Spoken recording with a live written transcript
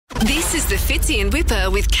This is the Fitzy and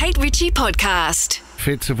Wippa with Kate Ritchie podcast.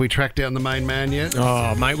 Fitz, have we tracked down the main man yet?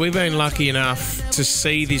 Oh, mate, we've been lucky enough to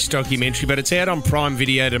see this documentary, but it's out on Prime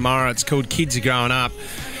Video tomorrow. It's called Kids Are Growing Up.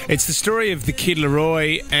 It's the story of the Kid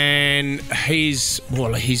Laroi and his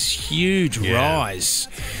huge rise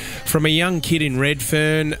from a young kid in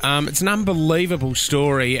Redfern. It's an unbelievable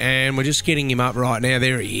story, and we're just getting him up right now.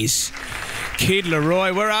 There he is. Kid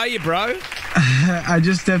Laroi, where are you, bro? I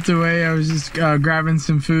just stepped away. I was just grabbing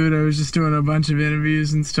some food. I was just doing a bunch of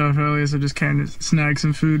interviews and stuff earlier, so just kind of snagged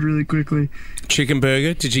some food really quickly. Chicken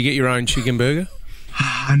burger? Did you get your own chicken burger?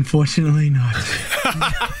 Unfortunately not.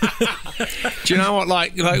 Do you know what,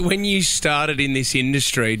 like when you started in this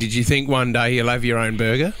industry, did you think one day you'll have your own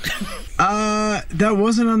burger? That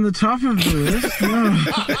wasn't on the top of the list,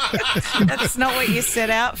 no. That's not what you set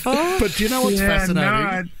out for. But do you know what's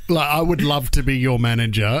fascinating? I would love to be your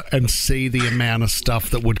manager and see the amount of stuff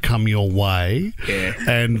that would come your way. Yeah.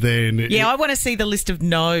 And then... Yeah, I want to see the list of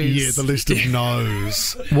no's. Yeah, the list of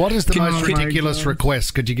no's. What is the most ridiculous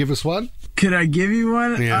request? Could you give us one? Could I give you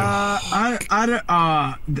one? Yeah.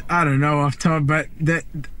 I don't know off top, but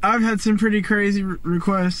I've had some pretty crazy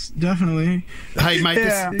requests, definitely. Hey, mate,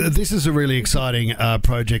 this is a really exciting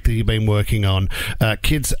project that you've been working on.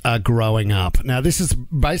 Kids Are Growing Up. Now, this is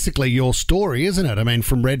basically your story, isn't it? I mean,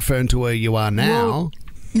 from Redfern to where you are now. Well,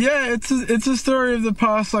 yeah, it's a story of the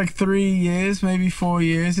past 3 years, maybe 4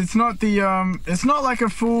 years. It's not it's not like a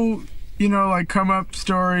full, come up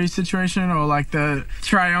story situation or like the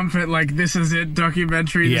triumphant, this is it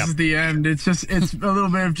documentary, this is the end. It's a little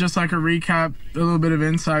bit of just like a recap, a little bit of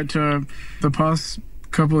insight to the past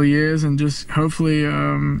couple of years, and just hopefully,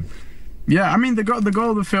 the goal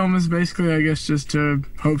of the film is basically, I guess, just to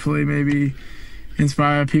hopefully maybe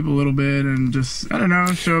inspire people a little bit and just, I don't know,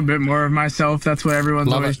 show a bit more of myself. That's what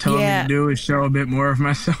everyone's always telling me to do, is show a bit more of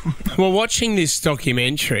myself. Well, watching this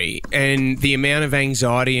documentary and the amount of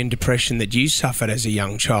anxiety and depression that you suffered as a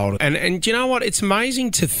young child, and you know what? It's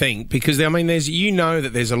amazing to think, because, I mean, there's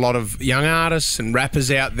a lot of young artists and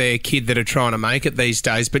rappers out there, kid, that are trying to make it these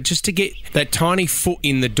days, but just to get that tiny foot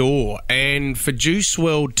in the door, and for Juice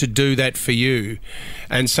WRLD to do that for you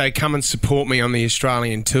and say, come and support me on the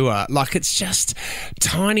Australian tour, it's just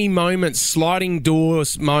tiny moments, sliding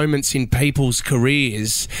doors moments in people's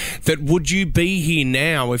careers. That would you be here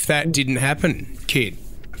now if that didn't happen, Kid?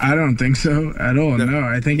 I don't think so at all. No,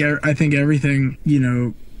 I think everything,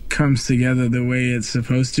 comes together the way it's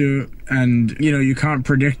supposed to, and you can't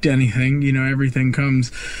predict anything. Everything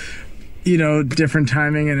comes, different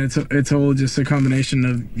timing, and it's all just a combination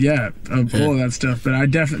of all of that stuff.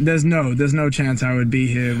 But there's no chance I would be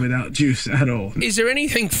here without Juice at all. Is there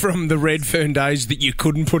anything from the Redfern days that you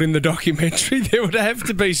couldn't put in the documentary? There would have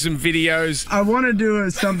to be some videos. I want to do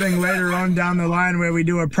something later on down the line where we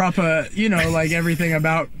do a proper, everything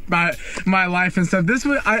about my life and stuff.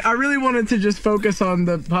 I really wanted to just focus on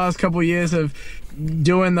the past couple years of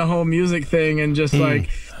doing the whole music thing, and just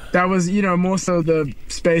that was, more so the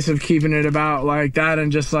space of keeping it about like that,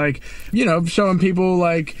 and just showing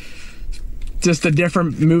people just the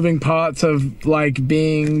different moving parts of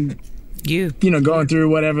being going through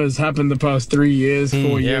whatever's happened the past 3 years,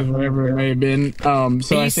 4 years, whatever it may have been.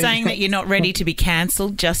 So are you saying that you're not ready to be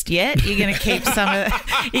cancelled just yet? You're going to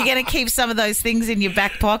keep some of those things in your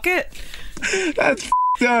back pocket? That's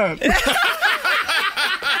up.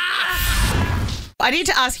 I need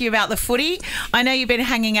to ask you about the footy. I know you've been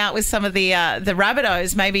hanging out with some of the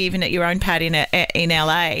Rabbitohs, maybe even at your own pad in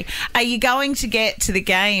LA. Are you going to get to the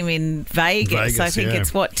game in Vegas? I think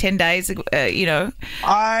it's 10 days. 10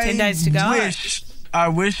 days to go. I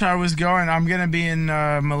wish I was going. I'm gonna be in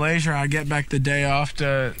Malaysia. I get back the day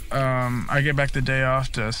after.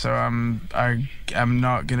 So I'm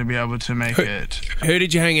not gonna be able to make it. Who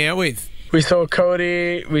did you hang out with? We saw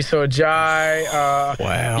Cody, we saw Jai.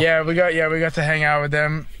 Wow. Yeah, we got to hang out with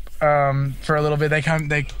them for a little bit. They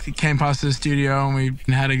came past the studio and we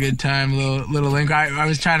had a good time. Little link. I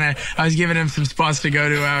was giving them some spots to go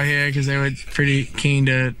to out here because they were pretty keen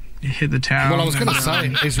to hit the town. Well, I was going to say,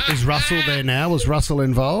 is Russell there now? Was Russell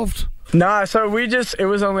involved? Nah, so it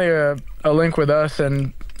was only a link with us,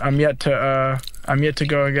 and I'm yet to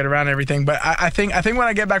go and get around everything. But I think when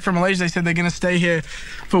I get back from Malaysia, they said they're going to stay here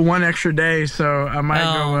for one extra day. So I might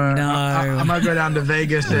I might go down to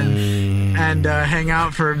Vegas and hang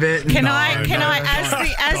out for a bit. Can I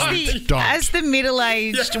as the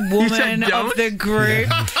middle-aged woman of the group,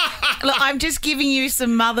 look, I'm just giving you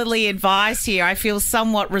some motherly advice here. I feel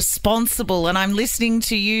somewhat responsible, and I'm listening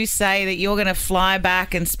to you say that you're going to fly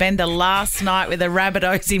back and spend the last night with the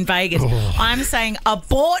Rabbitohs in Vegas. I'm saying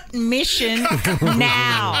abort mission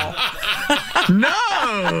now.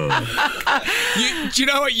 No. Do you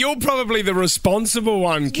know what? You're probably the responsible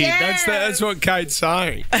one, kid. Yes. That's what Kate's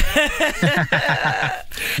saying.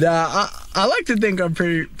 Nah, I like to think I'm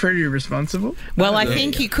pretty responsible. Well, I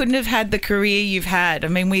think you couldn't have had the career you've had. I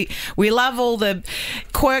mean, we love all the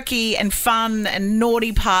quirky and fun and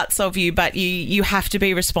naughty parts of you, but you have to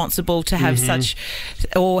be responsible to have such,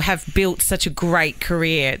 or have built such a great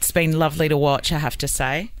career. It's been lovely to watch, I have to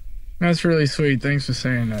say. That's really sweet. Thanks for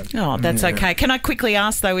saying that. Oh, that's okay. Can I quickly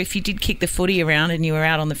ask, though, if you did kick the footy around and you were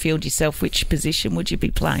out on the field yourself, which position would you be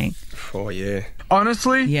playing? Oh, yeah.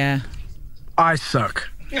 Honestly, Yeah. I suck.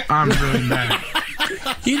 I'm really bad.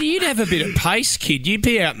 You'd have a bit of pace, kid. You'd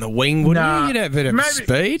be out in the wing, wouldn't you? You'd have a bit of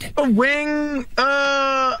speed. A wing.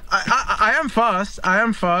 I am fast.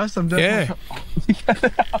 I'm definitely.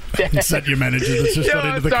 Is that your manager that's just got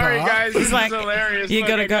into the sorry, car? guys. This like, is hilarious. You Look,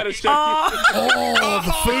 gotta I go. gotta show you. Oh,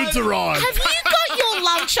 the food's arrived. Have you got your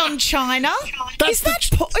lunch on China? Is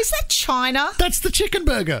that China? That's the chicken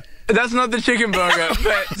burger. That's not the chicken burger.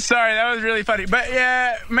 But sorry, that was really funny. But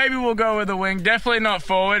yeah, maybe we'll go with a wing. Definitely not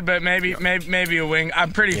forward, but maybe a wing.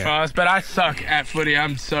 I'm pretty fast, but I suck at footy.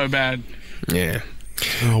 I'm so bad. Yeah.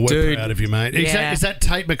 Oh, we're Dude. proud of you, mate. Yeah. Is that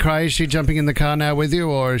Tate McRae? Is she jumping in the car now with you,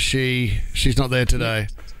 or is she's not there today?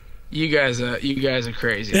 You guys are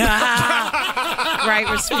crazy. Great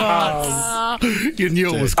response. You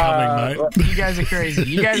knew it was coming, mate. You guys are crazy.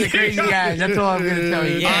 You guys are crazy guys. That's all I'm gonna tell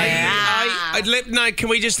you. No, can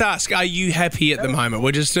we just ask, are you happy at the moment?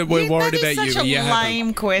 We're worried about you. That's Are such you a happy?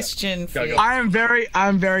 lame question for you. I'm very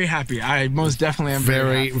happy. I most definitely am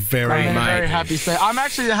Very, happy. very I'm happy. very happy. So I'm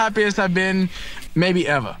actually the happiest I've been maybe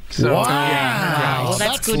ever. So, Wow. yeah. Well,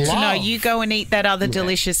 that's good to know. love. You go and eat that other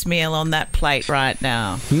delicious meal on that plate right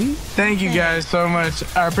now. Thank you guys so much.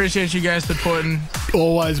 I appreciate you guys supporting.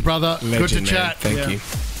 Always, brother. Good to Legend, man. chat. Thank you.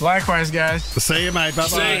 Likewise, guys. See you, mate. Bye-bye.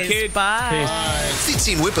 See you, kid. Bye. Fits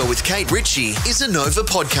in Wippa with Kate Ritchie is a Nova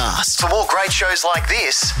podcast. For more great shows like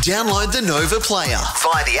this, download the Nova Player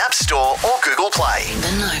via the App Store or Google Play.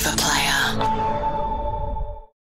 The Nova Player.